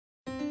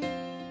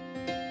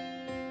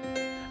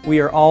We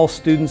are all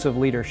students of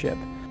leadership.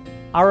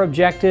 Our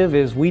objective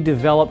is we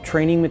develop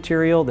training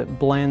material that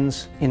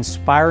blends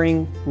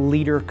inspiring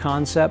leader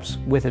concepts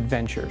with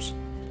adventures.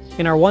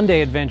 In our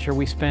one-day adventure,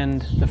 we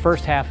spend the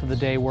first half of the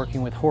day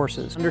working with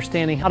horses,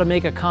 understanding how to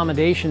make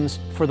accommodations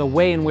for the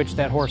way in which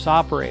that horse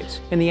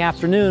operates. In the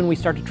afternoon, we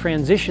start to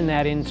transition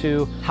that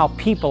into how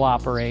people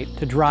operate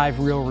to drive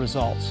real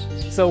results.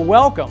 So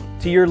welcome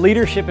to your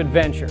leadership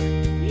adventure.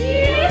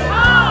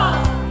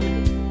 Yeehaw!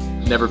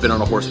 Never been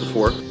on a horse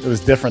before. It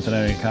was different than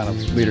any kind of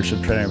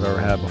leadership training I've ever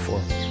had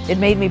before. It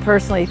made me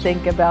personally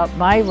think about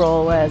my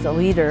role as a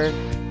leader.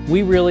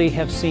 We really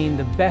have seen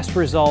the best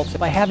results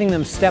by having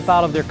them step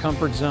out of their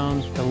comfort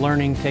zone. The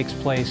learning takes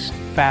place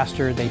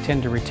faster, they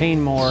tend to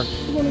retain more.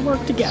 We want to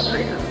work together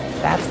here.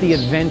 That's the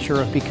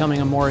adventure of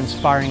becoming a more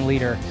inspiring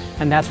leader,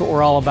 and that's what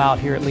we're all about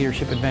here at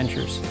Leadership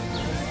Adventures.